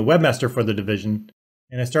becoming the webmaster for the division,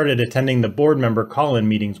 and I started attending the board member call-in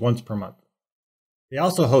meetings once per month. They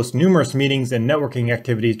also host numerous meetings and networking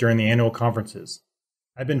activities during the annual conferences.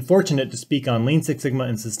 I've been fortunate to speak on Lean Six Sigma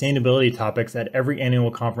and sustainability topics at every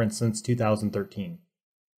annual conference since 2013.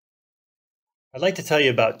 I'd like to tell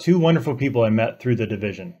you about 2 wonderful people I met through the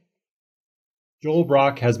division. Joel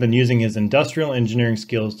Brock has been using his industrial engineering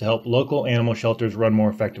skills to help local animal shelters run more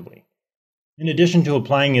effectively. In addition to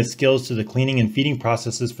applying his skills to the cleaning and feeding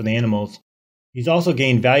processes for the animals, he's also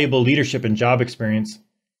gained valuable leadership and job experience,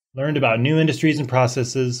 learned about new industries and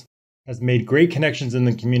processes, has made great connections in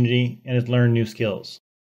the community, and has learned new skills.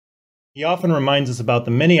 He often reminds us about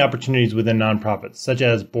the many opportunities within nonprofits, such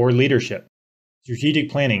as board leadership, strategic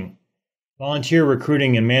planning, volunteer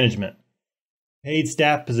recruiting and management, paid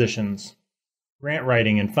staff positions, grant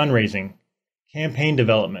writing and fundraising, campaign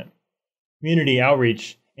development, community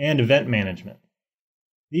outreach, and event management.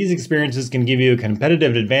 These experiences can give you a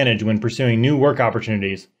competitive advantage when pursuing new work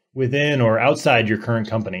opportunities within or outside your current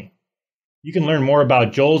company. You can learn more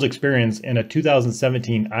about Joel's experience in a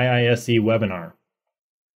 2017 IISE webinar.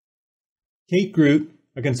 Kate Groot,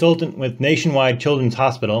 a consultant with Nationwide Children's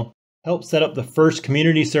Hospital, helped set up the first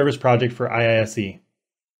community service project for IISE.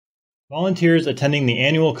 Volunteers attending the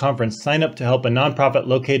annual conference sign up to help a nonprofit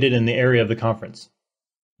located in the area of the conference.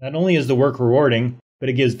 Not only is the work rewarding, but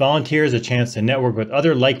it gives volunteers a chance to network with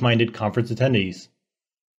other like-minded conference attendees.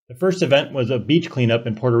 The first event was a beach cleanup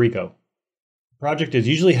in Puerto Rico. The project is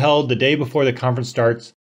usually held the day before the conference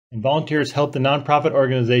starts, and volunteers help the nonprofit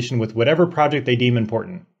organization with whatever project they deem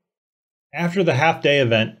important. After the half-day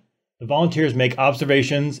event, the volunteers make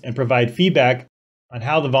observations and provide feedback on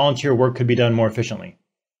how the volunteer work could be done more efficiently.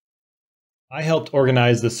 I helped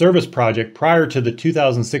organize the service project prior to the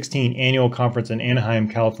 2016 annual conference in Anaheim,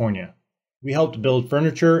 California. We helped build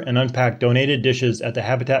furniture and unpack donated dishes at the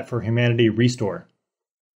Habitat for Humanity Restore.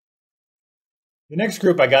 The next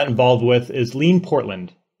group I got involved with is Lean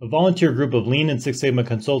Portland, a volunteer group of Lean and Six Sigma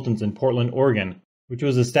consultants in Portland, Oregon, which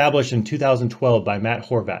was established in 2012 by Matt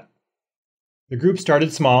Horvat. The group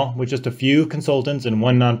started small, with just a few consultants and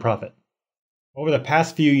 1 nonprofit. Over the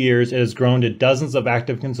past few years, it has grown to dozens of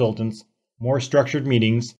active consultants, more structured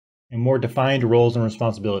meetings, and more defined roles and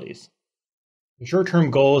responsibilities. The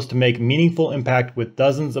short-term goal is to make meaningful impact with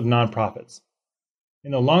dozens of nonprofits.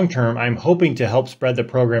 In the long term, I am hoping to help spread the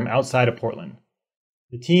program outside of Portland.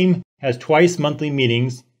 The team has twice monthly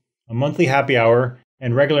meetings, a monthly happy hour,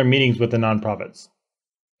 and regular meetings with the nonprofits.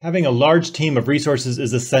 Having a large team of resources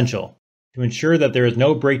is essential to ensure that there is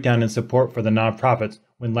no breakdown in support for the nonprofits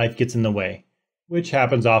when life gets in the way, which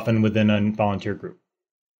happens often within a volunteer group.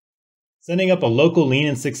 Setting up a local Lean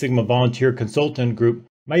and Six Sigma volunteer consultant group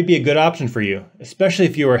might be a good option for you, especially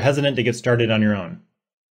if you are hesitant to get started on your own.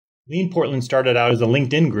 Lean Portland started out as a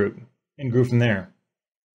LinkedIn group and grew from there.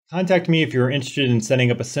 Contact me if you are interested in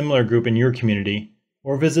setting up a similar group in your community,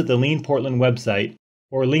 or visit the Lean Portland website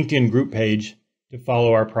or LinkedIn group page to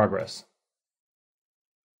follow our progress.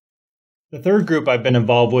 The third group I've been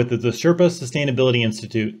involved with is the Sherpa Sustainability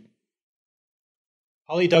Institute.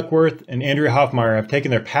 Holly Duckworth and Andrea Hoffmeyer have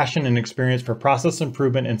taken their passion and experience for process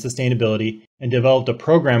improvement and sustainability and developed a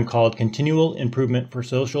program called Continual Improvement for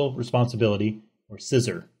Social Responsibility, or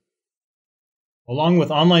CISR. Along with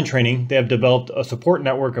online training, they have developed a support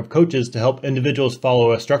network of coaches to help individuals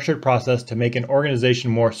follow a structured process to make an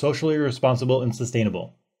organization more socially responsible and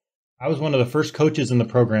sustainable. I was one of the first coaches in the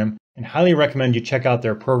program and highly recommend you check out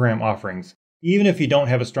their program offerings, even if you don't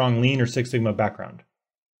have a strong Lean or Six Sigma background.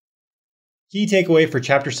 Key takeaway for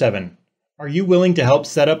Chapter 7. Are you willing to help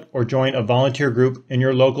set up or join a volunteer group in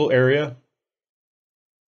your local area?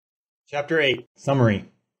 Chapter 8. Summary.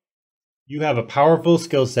 You have a powerful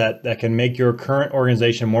skill set that can make your current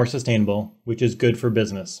organization more sustainable, which is good for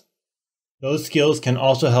business. Those skills can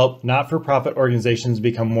also help not-for-profit organizations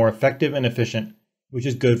become more effective and efficient, which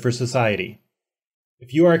is good for society.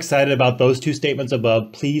 If you are excited about those 2 statements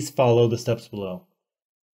above, please follow the steps below.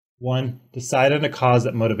 1. Decide on a cause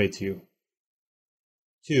that motivates you.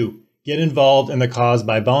 2. get involved in the cause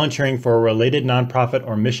by volunteering for a related nonprofit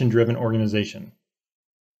or mission-driven organization.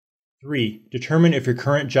 3. Determine if your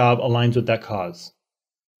current job aligns with that cause.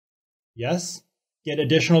 Yes, get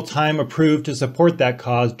additional time approved to support that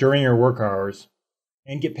cause during your work hours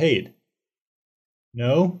and get paid.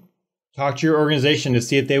 No, talk to your organization to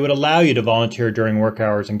see if they would allow you to volunteer during work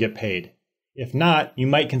hours and get paid. If not, you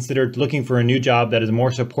might consider looking for a new job that is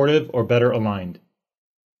more supportive or better aligned.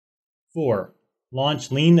 4.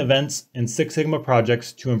 Launch lean events and Six Sigma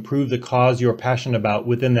projects to improve the cause you are passionate about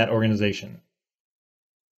within that organization.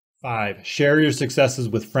 5. Share your successes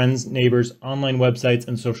with friends, neighbors, online websites,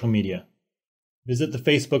 and social media. Visit the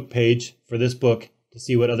Facebook page for this book to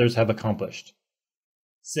see what others have accomplished.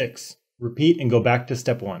 6. Repeat and go back to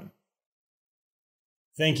step 1.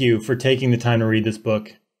 Thank you for taking the time to read this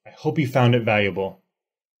book. I hope you found it valuable.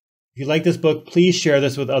 If you like this book, please share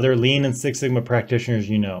this with other Lean and Six Sigma practitioners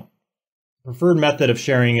you know. The preferred method of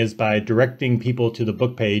sharing is by directing people to the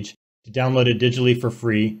book page to download it digitally for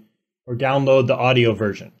free or download the audio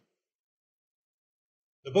version.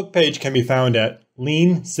 The book page can be found at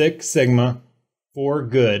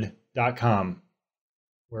lean6sigma4good.com,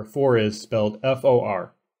 where 4 is spelled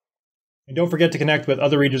F-O-R. And don't forget to connect with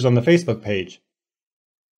other readers on the Facebook page,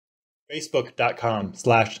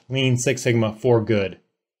 facebook.com/lean6sigma4good,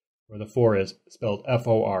 where the 4 is spelled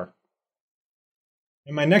F-O-R.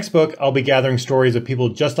 In my next book, I'll be gathering stories of people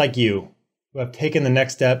just like you who have taken the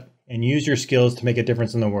next step and used your skills to make a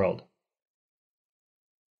difference in the world.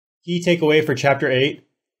 Key takeaway for Chapter 8,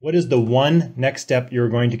 what is the one next step you're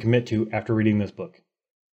going to commit to after reading this book?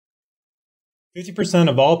 50%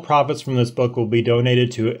 of all profits from this book will be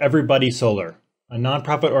donated to Everybody Solar, a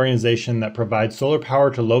nonprofit organization that provides solar power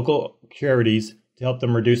to local charities to help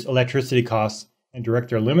them reduce electricity costs and direct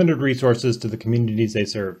their limited resources to the communities they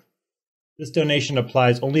serve. This donation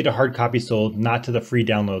applies only to hard copies sold, not to the free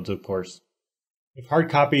downloads, of course. If hard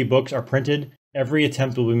copy books are printed, every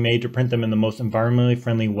attempt will be made to print them in the most environmentally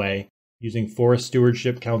friendly way, using Forest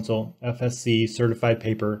Stewardship Council (FSC) certified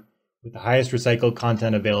paper with the highest recycled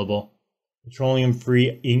content available,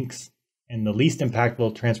 petroleum-free inks, and the least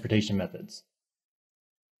impactful transportation methods.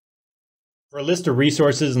 For a list of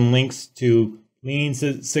resources and links to Lean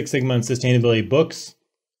Six Sigma and Sustainability books,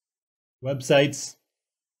 websites,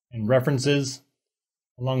 and references,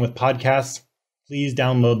 along with podcasts, please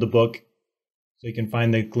download the book so you can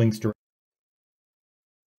find the links directly.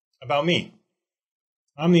 About me.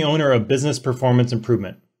 I'm the owner of Business Performance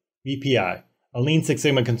Improvement, BPI, a Lean Six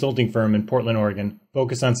Sigma consulting firm in Portland, Oregon,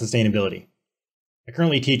 focused on sustainability. I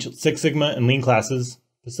currently teach Six Sigma and Lean classes,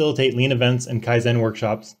 facilitate Lean events and Kaizen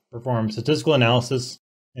workshops, perform statistical analysis,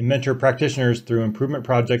 and mentor practitioners through improvement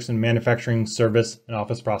projects in manufacturing, service, and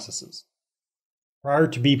office processes. Prior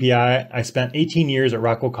to BPI, I spent 18 years at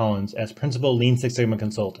Rockwell Collins as Principal Lean Six Sigma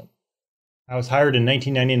Consultant. I was hired in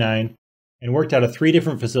 1999 and worked out of 3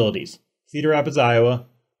 different facilities: Cedar Rapids, Iowa,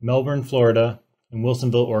 Melbourne, Florida, and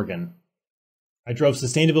Wilsonville, Oregon. I drove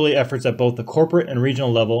sustainability efforts at both the corporate and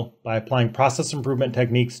regional level by applying process improvement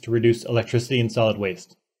techniques to reduce electricity and solid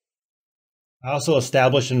waste. I also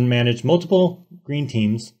established and managed multiple green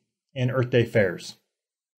teams and Earth Day fairs.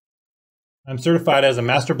 I'm certified as a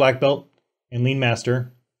Master Black Belt and Lean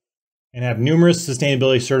Master, and have numerous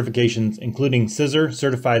sustainability certifications, including CISR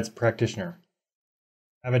Certified Practitioner.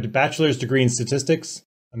 I have a bachelor's degree in statistics,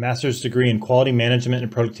 a master's degree in quality management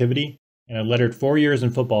and productivity, and I lettered 4 years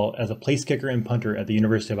in football as a place kicker and punter at the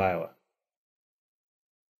University of Iowa.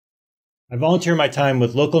 I volunteer my time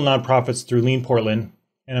with local nonprofits through Lean Portland,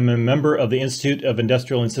 and I'm a member of the Institute of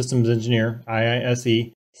Industrial and Systems Engineer,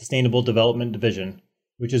 IISE, Sustainable Development Division,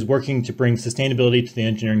 which is working to bring sustainability to the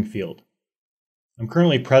engineering field. I'm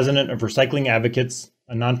currently president of Recycling Advocates,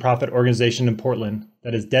 a nonprofit organization in Portland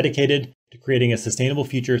that is dedicated to creating a sustainable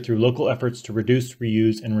future through local efforts to reduce,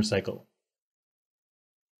 reuse, and recycle.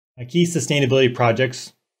 My key sustainability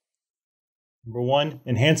projects: number 1,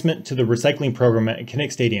 enhancement to the recycling program at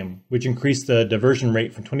Kinnick Stadium, which increased the diversion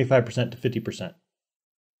rate from 25% to 50%.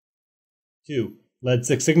 2, led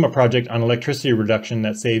Six Sigma project on electricity reduction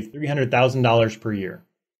that saved $300,000 per year.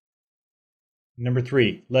 Number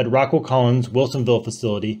 3, led Rockwell Collins Wilsonville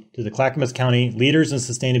facility to the Clackamas County Leaders in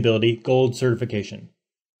Sustainability Gold certification.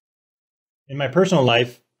 In my personal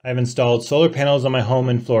life, I have installed solar panels on my home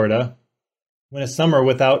in Florida, went a summer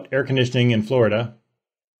without air conditioning in Florida,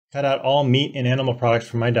 cut out all meat and animal products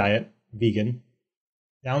from my diet, vegan,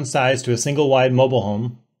 downsized to a single wide mobile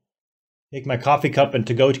home, take my coffee cup and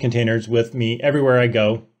to-go containers with me everywhere I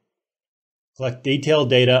go, collect detailed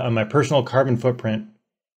data on my personal carbon footprint,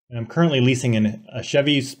 and I'm currently leasing a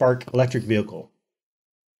Chevy Spark electric vehicle.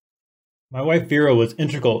 My wife Vera was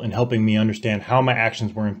integral in helping me understand how my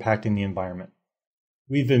actions were impacting the environment.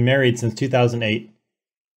 We've been married since 2008.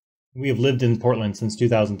 We have lived in Portland since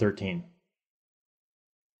 2013.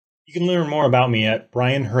 You can learn more about me at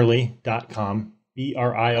brionhurley.com,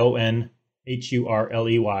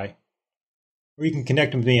 BRIONHURLEY, or you can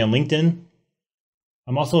connect with me on LinkedIn.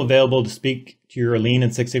 I'm also available to speak to your Lean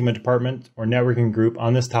and Six Sigma department or networking group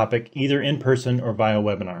on this topic, either in person or via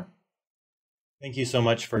webinar. Thank you so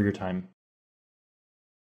much for your time.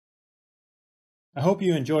 I hope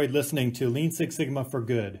you enjoyed listening to Lean Six Sigma for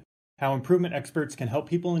Good, how improvement experts can help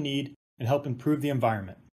people in need and help improve the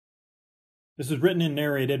environment. This was written and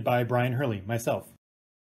narrated by Brian Hurley, myself.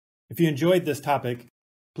 If you enjoyed this topic,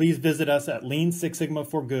 please visit us at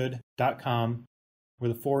leansixsigmaforgood.com,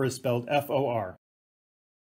 where the 4 is spelled FOR.